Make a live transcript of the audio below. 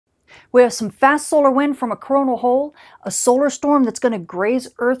We have some fast solar wind from a coronal hole, a solar storm that's going to graze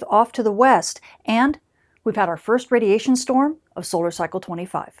Earth off to the west, and we've had our first radiation storm of solar cycle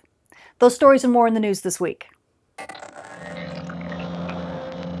 25. Those stories and more in the news this week.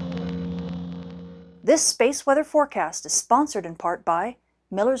 This space weather forecast is sponsored in part by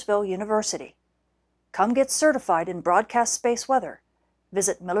Millersville University. Come get certified in broadcast space weather.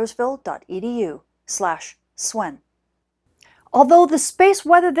 Visit millersville.edu/SWEN. Although the space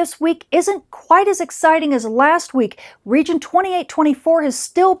weather this week isn't quite as exciting as last week, Region 2824 has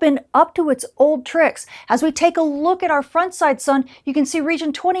still been up to its old tricks. As we take a look at our front side sun, you can see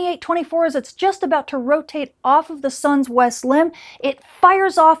Region 2824 as it's just about to rotate off of the sun's west limb. It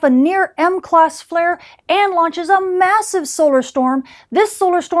fires off a near M-class flare and launches a massive solar storm. This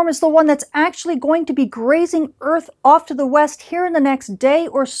solar storm is the one that's actually going to be grazing Earth off to the west here in the next day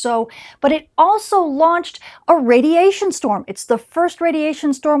or so, but it also launched a radiation storm. It's the first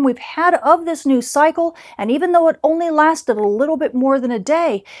radiation storm we've had of this new cycle, and even though it only lasted a little bit more than a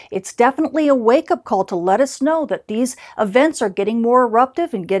day, it's definitely a wake-up call to let us know that these events are getting more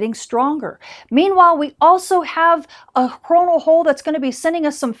eruptive and getting stronger. Meanwhile, we also have a coronal hole that's going to be sending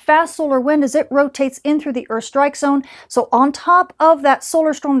us some fast solar wind as it rotates in through the Earth strike zone. So on top of that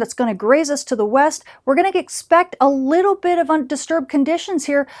solar storm that's going to graze us to the west, we're going to expect a little bit of undisturbed conditions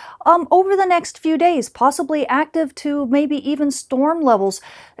here over the next few days, possibly active to maybe even storm levels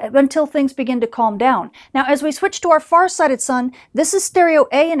until things begin to calm down. Now, as we switch to our far-sided sun, this is stereo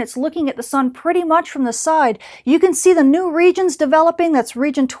A and it's looking at the sun pretty much from the side. You can see the new regions developing. That's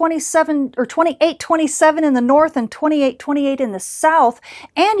region 2827 in the north and 2828 in the south.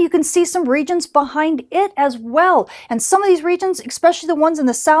 And you can see some regions behind it as well. And some of these regions, especially the ones in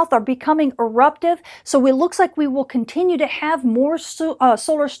the south, are becoming eruptive. So it looks like we will continue to have more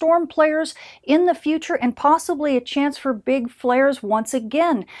solar storm players in the future and possibly a chance for big flares once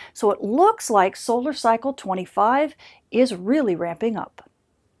again. So it looks like solar cycle 25 is really ramping up.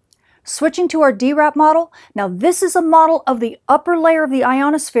 Switching to our DRAP model, now this is a model of the upper layer of the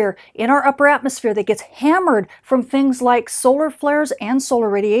ionosphere in our upper atmosphere that gets hammered from things like solar flares and solar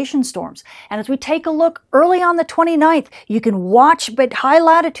radiation storms. And as we take a look early on the 29th, you can watch at high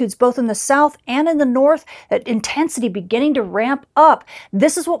latitudes, both in the south and in the north, that intensity beginning to ramp up.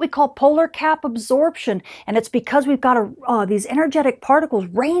 This is what we call polar cap absorption, and it's because we've got these energetic particles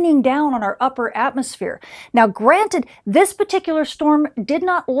raining down on our upper atmosphere. Now, granted, this particular storm did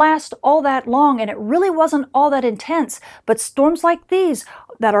not last all that long, and it really wasn't all that intense, but storms like these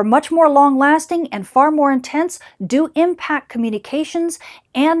that are much more long-lasting and far more intense do impact communications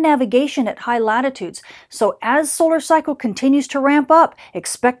and navigation at high latitudes. So as solar cycle continues to ramp up,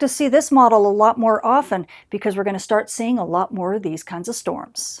 expect to see this model a lot more often because we're going to start seeing a lot more of these kinds of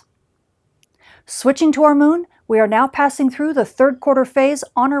storms. Switching to our moon, we are now passing through the third quarter phase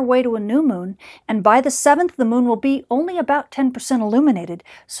on our way to a new moon, and by the 7th, the moon will be only about 10% illuminated,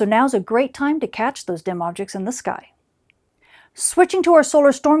 so now's a great time to catch those dim objects in the sky. Switching to our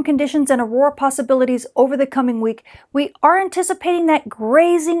solar storm conditions and aurora possibilities over the coming week, we are anticipating that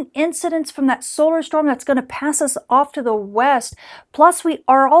grazing incidence from that solar storm that's going to pass us off to the west. Plus, we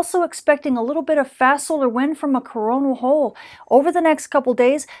are also expecting a little bit of fast solar wind from a coronal hole over the next couple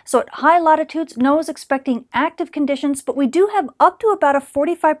days. So at high latitudes, NOAA is expecting active conditions, but we do have up to about a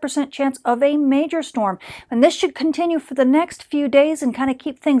 45% chance of a major storm. And this should continue for the next few days and kind of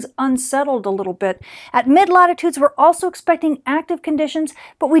keep things unsettled a little bit. At mid-latitudes, we're also expecting active conditions,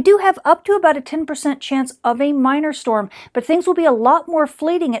 but we do have up to about a 10% chance of a minor storm, but things will be a lot more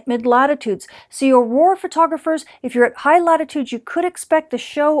fleeting at mid-latitudes. So your aurora photographers, if you're at high latitudes, you could expect a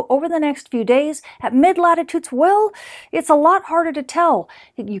show over the next few days. At mid-latitudes, well, it's a lot harder to tell.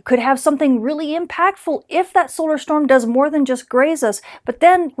 You could have something really impactful if that solar storm does more than just graze us, but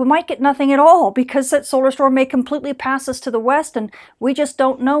then we might get nothing at all because that solar storm may completely pass us to the west and we just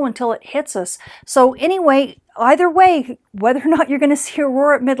don't know until it hits us. So anyway, either way, whether or not you're going to see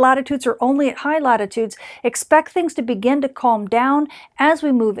aurora at mid-latitudes or only at high latitudes, expect things to begin to calm down as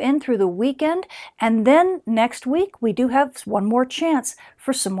we move in through the weekend. And then next week, we do have one more chance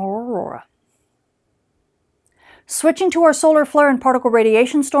for some more aurora. Switching to our solar flare and particle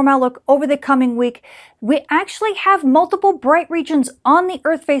radiation storm outlook over the coming week, we actually have multiple bright regions on the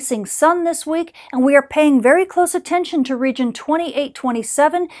Earth-facing sun this week, and we are paying very close attention to region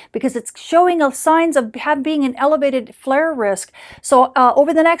 2827 because it's showing signs of being an elevated flare risk. So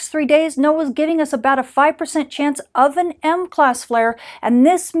over the next 3 days, NOAA is giving us about a 5% chance of an M-class flare, and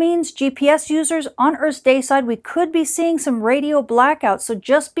this means GPS users on Earth's day side, we could be seeing some radio blackouts. So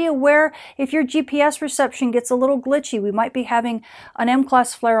just be aware if your GPS reception gets a little glitchy, we might be having an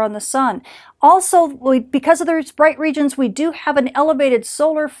M-class flare on the sun. Also, because of those bright regions, we do have an elevated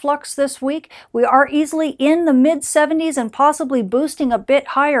solar flux this week. We are easily in the mid-70s and possibly boosting a bit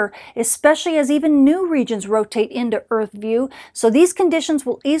higher, especially as even new regions rotate into Earth view. So these conditions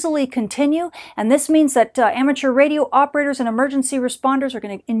will easily continue, and this means that amateur radio operators and emergency responders are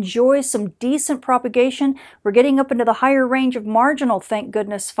going to enjoy some decent propagation. We're getting up into the higher range of marginal, thank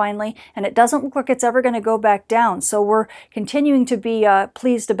goodness, finally, and it doesn't look like it's ever going to go back down. So we're continuing to be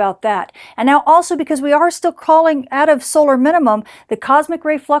pleased about that. And now also, because we are still calling out of solar minimum, the cosmic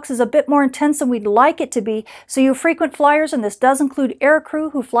ray flux is a bit more intense than we'd like it to be. So you frequent flyers, and this does include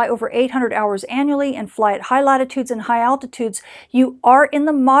aircrew who fly over 800 hours annually and fly at high latitudes and high altitudes, you are in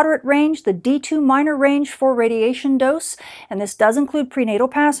the moderate range, the D2 minor range for radiation dose, and this does include prenatal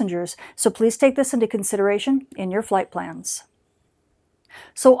passengers. So please take this into consideration in your flight plans.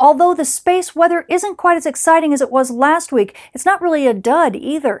 So although the space weather isn't quite as exciting as it was last week, it's not really a dud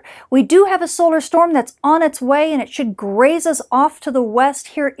either. We do have a solar storm that's on its way, and it should graze us off to the west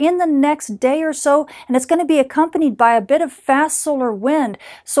here in the next day or so, and it's going to be accompanied by a bit of fast solar wind.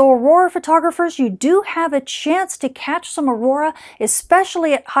 So aurora photographers, you do have a chance to catch some aurora,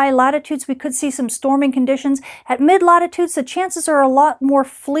 especially at high latitudes. We could see some storming conditions. At mid latitudes, the chances are a lot more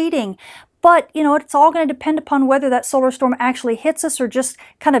fleeting. But, you know, it's all going to depend upon whether that solar storm actually hits us or just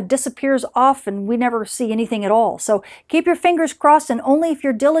kind of disappears off and we never see anything at all. So keep your fingers crossed, and only if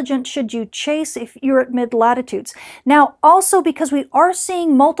you're diligent should you chase if you're at mid-latitudes. Now, also because we are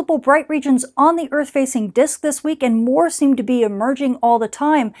seeing multiple bright regions on the Earth-facing disk this week, and more seem to be emerging all the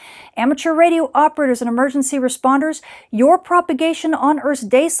time, amateur radio operators and emergency responders, your propagation on Earth's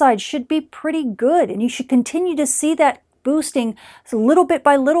day side should be pretty good, and you should continue to see that boosting little bit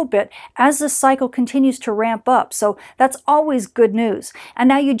by little bit as the cycle continues to ramp up. So that's always good news. And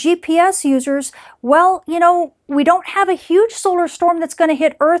now you GPS users, well, you know, we don't have a huge solar storm that's going to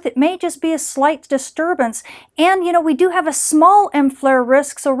hit Earth. It may just be a slight disturbance. And, you know, we do have a small M-flare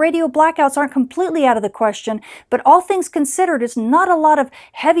risk, so radio blackouts aren't completely out of the question. But all things considered, it's not a lot of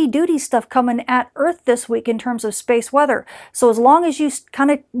heavy-duty stuff coming at Earth this week in terms of space weather. So as long as you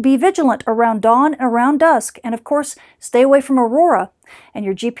kind of be vigilant around dawn and around dusk, and of course, stay away from aurora, and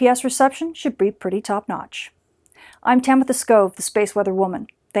your GPS reception should be pretty top-notch. I'm Tamitha Skov, the Space Weather Woman.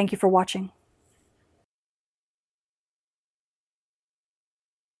 Thank you for watching.